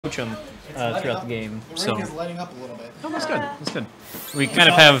switch them throughout the game. The So rain is letting up a little bit. oh, that's good. That's good. We kind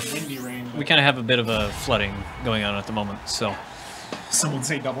of have a bit of a flooding going on at the moment. So Someone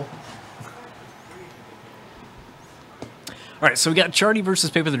say double. all right, so we got Chardy versus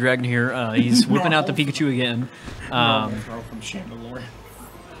Paper the Dragon here. He's whipping out the Pikachu again. Throw from Chandelure.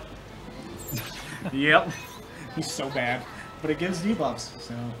 Yep. He's so bad. But it gives debuffs,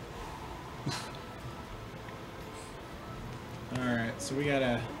 so. Alright, so we got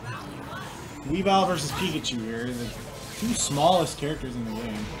a Weavile versus Pikachu here. The two smallest characters in the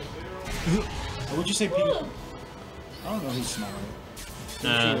game. Or would you say Pikachu? I don't know who's smaller.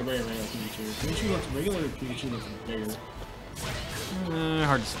 Pikachu or regular Pikachu. Pikachu looks regular or Pikachu looks bigger?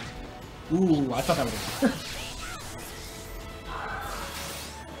 Hard to say. Ooh, I thought that would have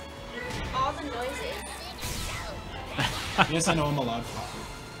All the noises. Yes, I know I'm allowed coffee.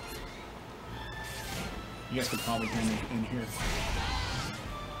 You guys could probably hear me in here.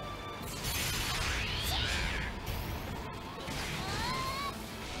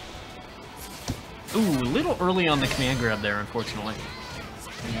 Ooh, a little early on the command grab there, unfortunately.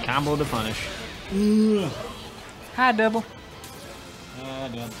 Yeah. Combo to punish. Ooh. Hi, double.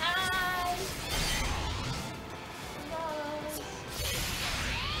 Done. Hi.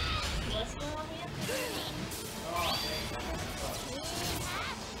 What's going on here?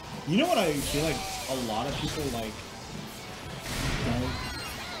 You know what I feel like a lot of people like don't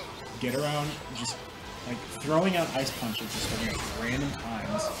get around? Just like throwing out ice punches just at random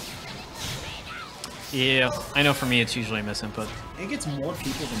times. Yeah, I know for me it's usually a misinput. It gets more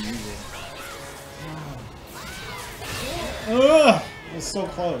people than usual. Ugh! It was so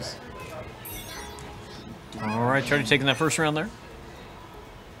close. Alright, Chardy taking that first round there.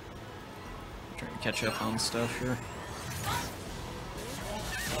 Trying to catch up on stuff here.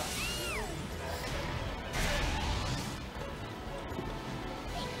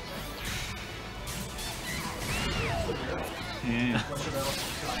 Yeah.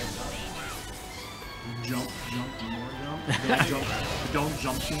 Jump, more jump. Don't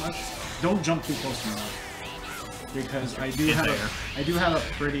jump too much. Don't jump too close to me. Because I do have a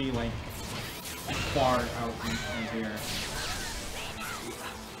pretty like far out in here.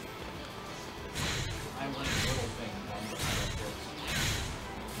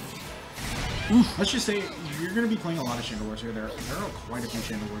 Let's just say you're going to be playing a lot of Chandelures here. There are quite a few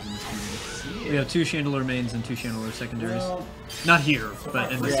Chandelures in this community. We have 2 Chandelure mains and 2 Chandelure secondaries. Well, not here,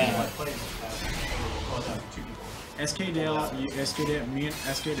 but in the scene. SK Dale, me and SK Dale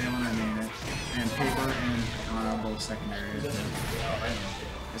and I made it, and Paper and Kana both secondary.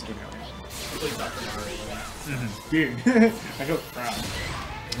 SK Dale. Dude, I go proud.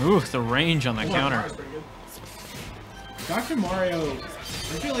 Ooh, the range on the counter. Dr. Mario,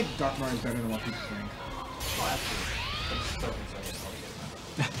 I feel like Dr. Mario is better than what people think.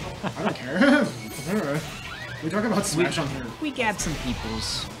 I don't care. We talk about Smash on here. We got some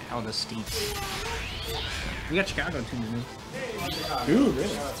peoples out of Steve's. We got Chicago too, man. Dude,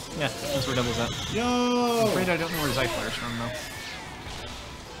 really? Yeah, that's where Double's at. Yo! I'm afraid I don't know where Zypler's from, though.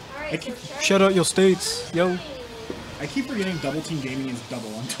 Alright, so Shout out your states, yo. I keep forgetting Double Team Gaming is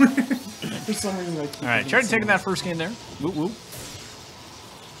double on Twitter. For some reason, I keep Alright, Chardy taking that first game there. Woo woo.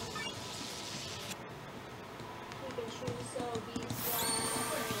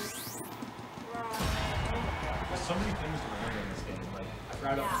 There's so many things to learn in this game. Like, I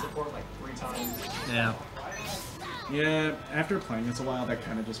forgot about support like 3 times. Yeah. Yeah, after playing this a while, that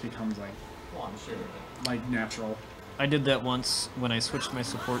kind of just becomes like, Well, I'm sure. like natural. I did that once when I switched my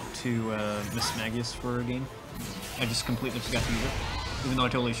support to Miss Magus for a game. I just completely forgot to use it, even though I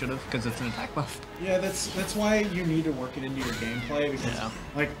totally should have, because it's an attack buff. Yeah, that's why you need to work it into your gameplay, because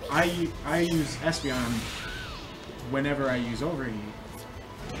like I use Espeon whenever I use Overheat.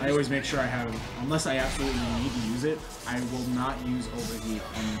 I always make sure I have, unless I absolutely need to use it, I will not use Overheat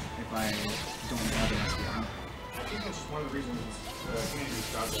if I don't have an Espeon. I think it's just one of the reasons the community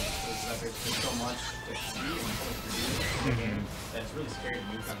struggles is that there's so much to see and so much to do in the game that it's really scary to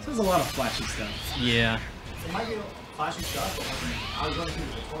move. There's a lot of flashy stuff. Yeah. It might be flashy stuff, but when I was running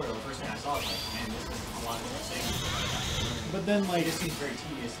through the tutorial, the first thing I saw was like, man, this is a lot of things. But then, like, It seems very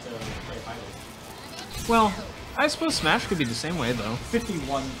tedious to play a fighter. Well, I suppose Smash could be the same way, though.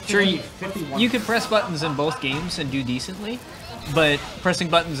 51. Sure, 51. you could press buttons in both games and do decently, but pressing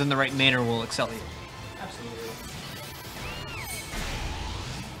buttons in the right manner will excel you. Absolutely.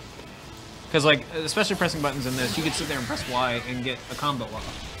 Because, like, especially pressing buttons in this, you could sit there and press Y and get a combo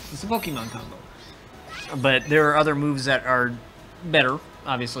off. It's a Pokemon combo. But there are other moves that are better,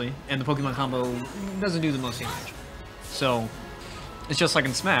 obviously, and the Pokemon combo doesn't do the most damage. So, It's just like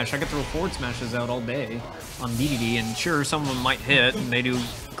in Smash. I could throw forward smashes out all day on DDD, and sure, some of them might hit, and they do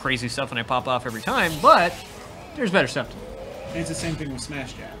crazy stuff and I pop off every time, but there's better stuff to do. And it's the same thing with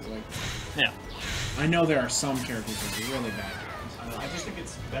Smash jabs. Like, Yeah. I know there are some characters that are really bad. I don't know, I just think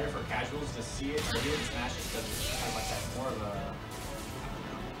it's better for casuals to see it or do it in Smash just because it's kind of like that more of a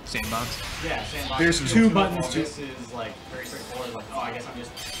Sandbox. yeah sandbox. There's You two know, buttons to- This is like very straightforward. Like, oh, I guess I'm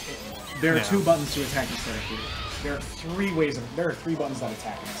just hitting it. There are Yeah. 2 buttons to attack instead of 3. There are 3 ways of. There are 3 buttons that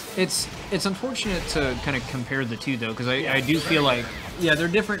attack. It's unfortunate to kind of compare the two, though, because I do feel like, yeah, they're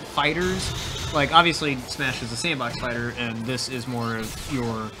different fighters. Like, obviously, Smash is a sandbox fighter, and this is more of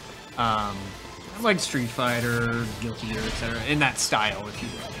your, like, Street Fighter, Guilty Gear, etc., in that style, if you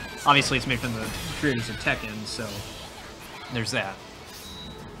will. Obviously, it's made from the creators of Tekken, so there's that.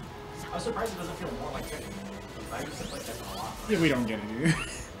 I was surprised it doesn't feel more like Tekken. I used to play Tekken a lot. Yeah, we don't get it, dude.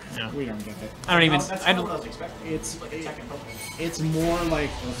 Yeah. We don't get it. I don't even. That's I not what I don't. was expecting. It's like a Tekken Pokemon. it's more like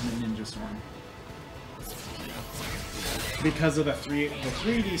Ultimate Ninja Storm because of the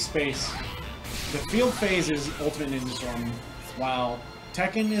 3D space. The field phase is Ultimate Ninja Storm, while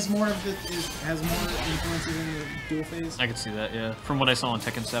Tekken is more of the has more influences in the dual phase. I could see that, yeah. From what I saw on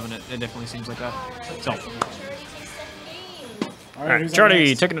Tekken 7, it definitely seems like that. So, Chardy takes 7 games. All alright, who's up Chardy,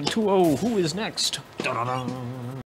 next? Tekken 2-0. Who is next? Da-da-da.